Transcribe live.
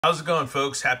How's it going,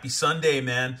 folks? Happy Sunday,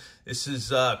 man. This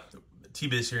is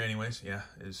T-Biz here anyways. Yeah,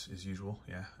 as usual.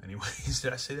 Yeah, anyways.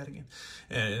 Did I say that again?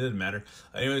 Yeah, it doesn't matter.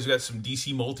 Anyways, we got some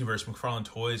DC Multiverse, McFarlane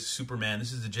Toys, Superman.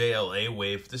 This is the JLA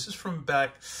wave. This is from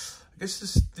back, I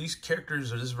guess these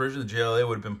characters, or this version of the JLA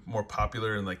would have been more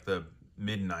popular in like the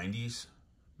mid-90s.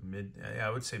 Yeah,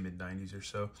 I would say mid-90s or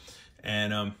so.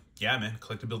 And yeah, man,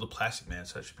 collectible plastic, man.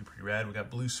 So that should be pretty rad. We got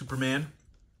Blue Superman,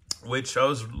 which I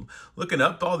was looking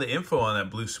up all the info on that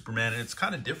Blue Superman, and it's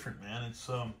kind of different, man. It's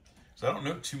so I don't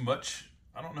know too much.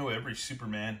 I don't know every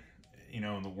Superman, in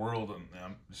the world.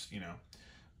 I'm just,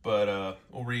 but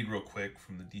we'll read real quick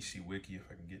from the DC Wiki if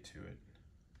I can get to it.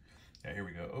 Yeah, here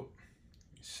we go. Oh,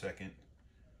 a second.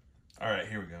 All right,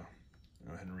 here we go.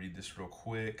 Go ahead and read this real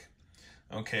quick.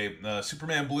 Okay,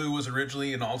 Superman Blue was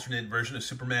originally an alternate version of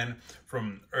Superman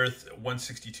from Earth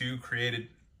 162, created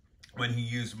when he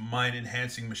used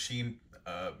mind-enhancing machine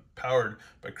powered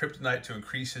by kryptonite to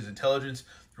increase his intelligence.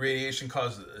 The radiation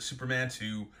caused Superman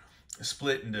to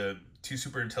split into two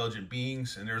super intelligent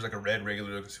beings, and there was like a red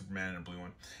regular looking Superman and a blue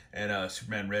one, and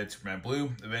Superman Red, Superman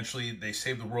Blue. Eventually, they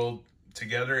saved the world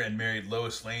together and married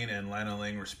Lois Lane and Lana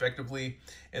Lang respectively.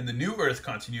 In the New Earth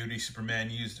continuity, Superman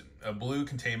used a blue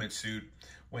containment suit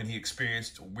when he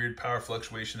experienced a weird power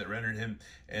fluctuation that rendered him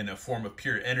in a form of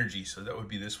pure energy. So that would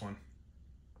be this one.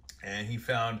 And he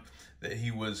found that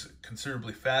he was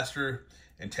considerably faster,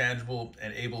 intangible,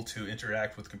 and able to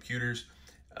interact with computers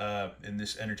in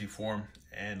this energy form,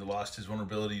 and lost his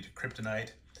vulnerability to kryptonite.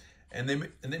 And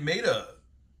they made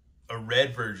a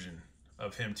red version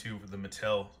of him too for the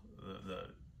Mattel, the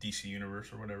DC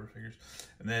Universe or whatever figures.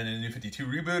 And then in the New 52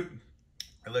 reboot,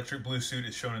 Electric Blue suit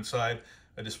is shown inside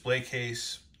a display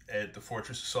case at the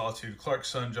Fortress of Solitude. Clark's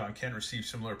son, John Kent, received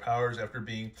similar powers after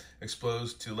being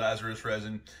exposed to Lazarus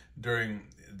resin during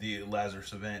the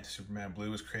Lazarus event. Superman Blue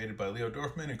was created by Leo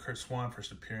Dorfman and Kurt Swan,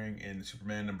 first appearing in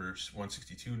Superman numbers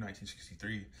 162,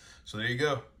 1963. So there you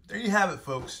go. There you have it,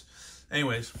 folks.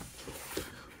 Anyways,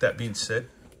 that being said,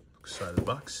 side of the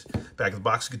box. Back of the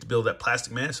box, we get to build that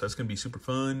plastic man, so that's going to be super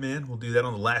fun, man. We'll do that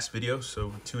on the last video,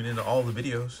 so tune into all the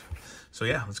videos. So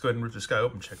yeah, let's go ahead and rip this guy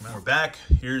open, check him out. We're back.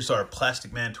 Here's our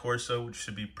plastic man torso, which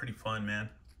should be pretty fun, man.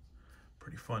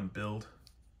 Pretty fun build.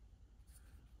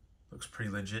 Looks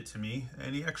pretty legit to me.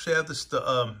 And he actually had this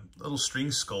little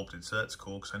string sculpted, so that's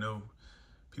cool, because I know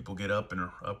people get up in an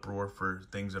uproar for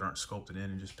things that aren't sculpted in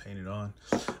and just painted on.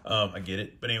 I get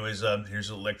it. But anyways, here's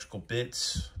the electrical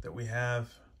bits that we have.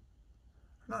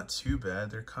 Not too bad.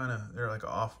 They're like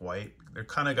off-white. They're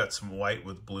kind of got some white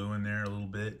with blue in there a little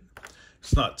bit.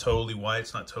 It's not totally white.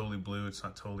 It's not totally blue. It's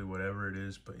not totally whatever it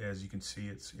is. But yeah, as you can see,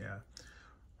 it's, yeah.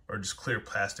 Or just clear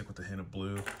plastic with a hint of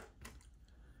blue.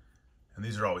 And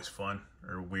these are always fun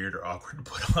or weird or awkward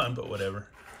to put on, but whatever.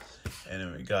 And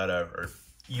then we got our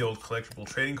ye-old collectible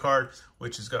trading card,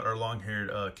 which has got our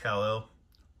long-haired Kal-El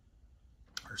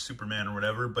or Superman or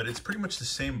whatever. But it's pretty much the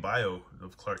same bio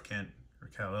of Clark Kent or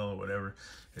Kal-El or whatever.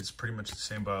 It's pretty much the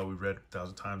same bio we've read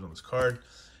 1,000 times on this card.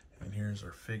 And here's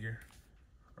our figure,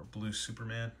 our Blue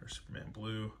Superman, or Superman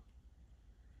Blue.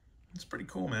 It's pretty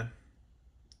cool, man.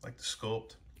 Like the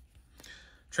sculpt.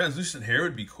 Translucent hair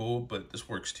would be cool, but this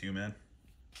works too, man.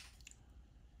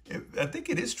 I think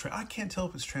it is, I can't tell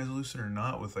if it's translucent or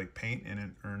not with like paint in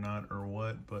it or not or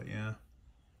what, but yeah.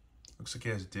 Looks like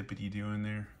it has dippity-doo in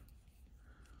there.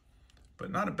 But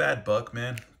not a bad buck,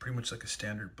 man. Pretty much like a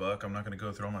standard buck. I'm not going to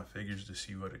go through all my figures to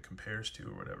see what it compares to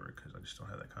or whatever, because I just don't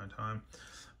have that kind of time.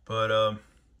 But,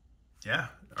 yeah,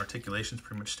 articulation's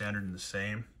pretty much standard and the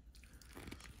same.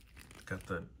 Got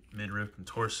the midriff and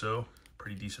torso.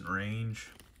 Pretty decent range.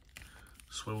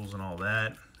 Swivels and all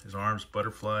that. His arms,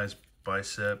 butterflies,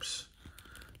 biceps,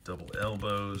 double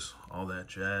elbows, all that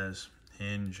jazz.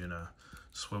 Hinge and a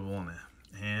swivel on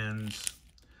the hands.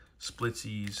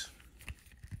 Splitsies.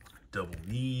 Double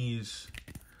knees,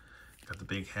 got the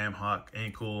big ham hock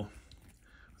ankle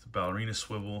with the ballerina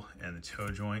swivel and the toe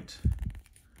joint.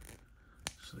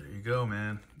 So there you go,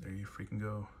 man. There you freaking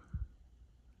go.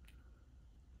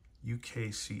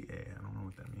 UKCA, I don't know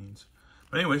what that means.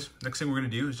 But anyways, next thing we're gonna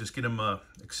do is just get him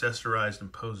accessorized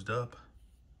and posed up.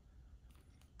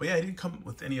 But yeah, he didn't come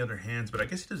with any other hands, but I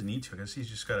guess he doesn't need to. I guess he's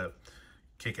just gotta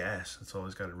kick ass. That's all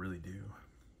he's gotta really do.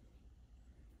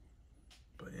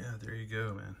 But yeah, there you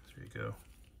go, man. There you go.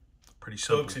 Pretty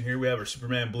simple. Folks, and here we have our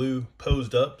Superman Blue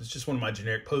posed up. It's just one of my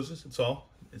generic poses. That's all.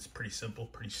 It's pretty simple,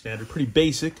 pretty standard, pretty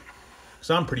basic.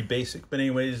 Because I'm pretty basic. But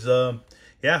anyways, yeah,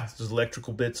 there's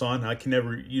electrical bits on. I can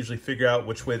never usually figure out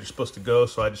which way they're supposed to go,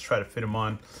 so I just try to fit them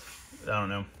on, I don't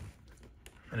know,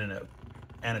 in an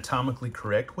anatomically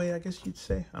correct way, I guess you'd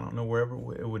say. I don't know, wherever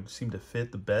it would seem to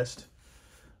fit the best.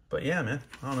 But yeah, man,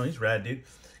 I don't know. He's rad, dude.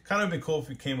 Kind of been cool if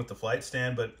he came with the flight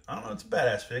stand, but I don't know. It's a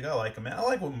badass fig. I like him, man. I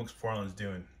like what McFarlane's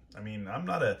doing. I mean, I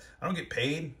don't get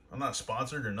paid. I'm not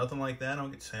sponsored or nothing like that. I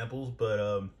don't get samples, but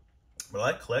I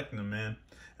like collecting them, man.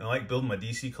 And I like building my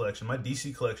DC collection. My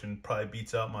DC collection probably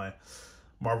beats out my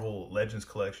Marvel Legends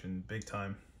collection big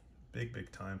time.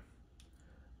 Big time.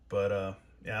 But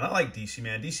yeah, and I like DC,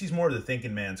 man. DC's more of the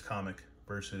thinking man's comic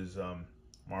versus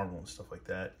Marvel and stuff like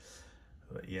that.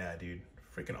 But yeah, dude,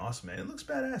 freaking awesome, man. It looks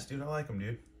badass, dude. I like him,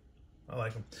 dude. I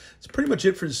like him. It's pretty much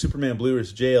it for the Superman Blue.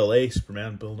 It's JLA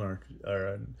Superman, building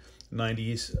our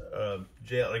 90s,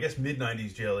 I guess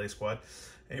mid-90s JLA squad.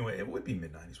 Anyway, it would be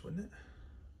mid-90s, wouldn't it?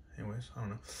 Anyways, I don't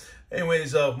know.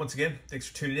 Anyways, once again, thanks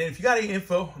for tuning in. If you got any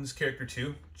info on this character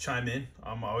too, chime in.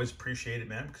 I always appreciate it,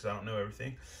 man, because I don't know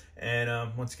everything.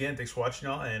 And once again, thanks for watching,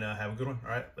 y'all, and have a good one.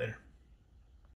 All right, later.